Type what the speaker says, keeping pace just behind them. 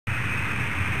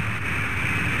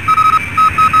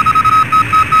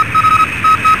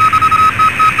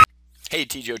Hey,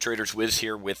 TGO Traders, Whiz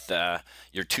here with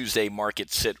your Tuesday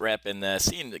market sit rep, and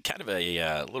seeing kind of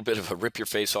a little bit of a rip your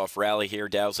face off rally here.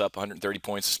 Dow's up 130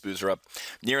 points, SPOOs are up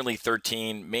nearly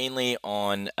 13, mainly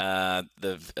on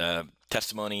the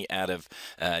testimony out of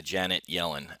Janet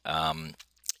Yellen.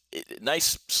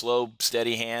 Nice, slow,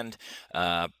 steady hand,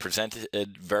 presented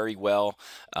very well.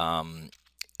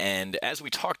 And as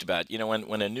we talked about, you know,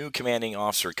 when a new commanding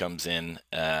officer comes in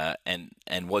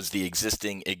and was the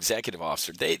existing executive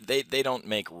officer, they don't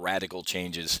make radical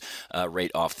changes right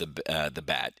off the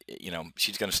bat. You know,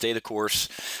 she's going to stay the course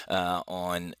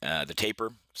on the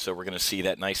taper, so we're going to see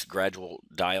that nice gradual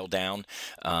dial down.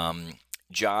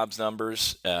 Jobs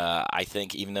numbers, I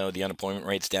think, even though the unemployment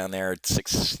rate's down there at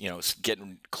 6, you know,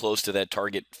 getting close to that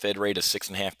target Fed rate of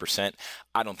 6.5%,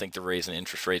 I don't think they're raising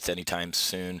interest rates anytime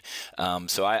soon.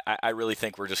 So I really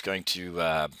think we're just going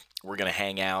to we're going to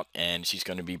hang out, and she's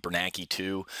going to be Bernanke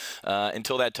too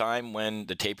until that time when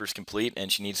the taper's complete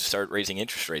and she needs to start raising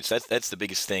interest rates. That's the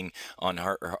biggest thing on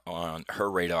her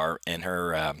radar and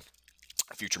her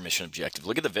future mission objective.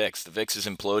 Look at the VIX. The VIX is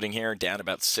imploding here, down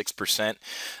about 6%.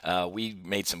 We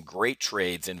made some great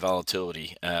trades in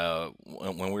volatility.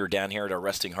 When we were down here at our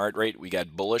resting heart rate, we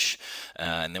got bullish,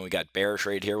 and then we got bearish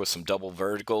right here with some double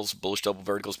verticals, bullish double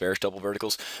verticals, bearish double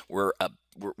verticals. We're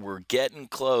getting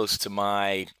close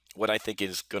to what I think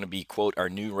is going to be, quote, our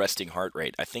new resting heart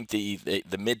rate. I think the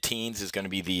mid-teens is going to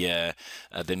be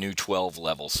the new 12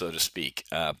 level, so to speak.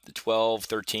 The 12,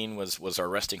 13 was our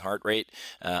resting heart rate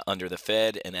under the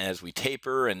Fed, and as we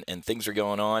taper and things are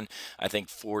going on, I think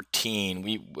 14.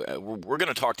 We're going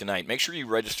to talk tonight. Make sure you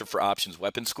register for Options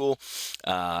Weapon School,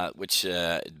 which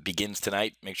begins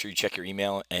tonight. Make sure you check your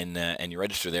email and you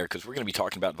register there, because we're going to be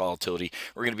talking about volatility.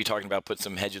 We're going to be talking about put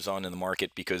some hedges on in the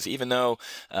market, because even though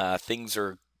things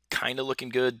are kind of looking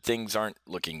good, things aren't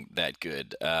looking that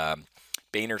good.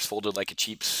 Boehner's folded like a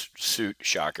cheap suit,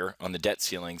 shocker, on the debt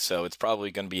ceiling, so it's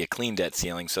probably going to be a clean debt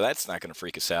ceiling, so that's not going to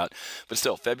freak us out. But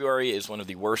still, February is one of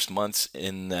the worst months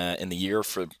in the year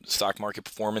for stock market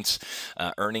performance.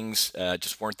 Earnings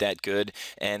just weren't that good,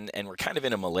 and we're kind of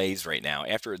in a malaise right now.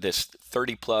 After this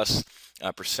 30+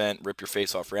 percent rip your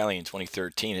face off rally in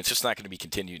 2013, it's just not going to be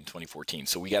continued in 2014.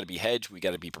 So we got to be hedged, we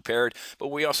got to be prepared, but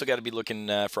we also got to be looking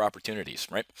for opportunities,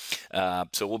 right?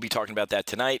 So we'll be talking about that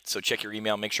tonight. So check your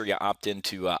email. Make sure you opt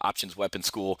into Options Weapon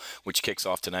School, which kicks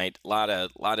off tonight. A lot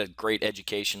of great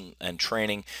education and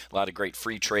training, a lot of great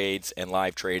free trades and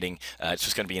live trading. It's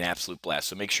just going to be an absolute blast.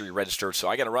 So make sure you register. So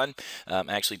I got to run.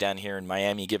 I'm actually down here in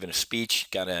Miami giving a speech.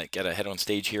 Got to head on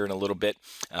stage here in a little bit,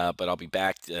 but I'll be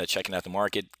back checking out the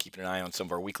market, keeping an eye on some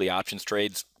of our weekly options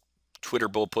trades, Twitter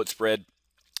bull put spread,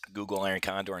 Google Iron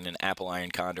Condor, and an Apple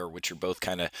Iron Condor, which are both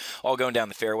kind of all going down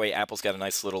the fairway. Apple's got a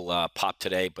nice little pop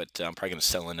today, but I'm probably going to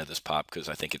sell into this pop because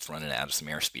I think it's running out of some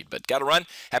airspeed. But got to run.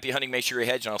 Happy hunting. Make sure you're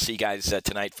hedged, and I'll see you guys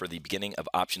tonight for the beginning of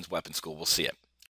Options Weapon School. We'll see you.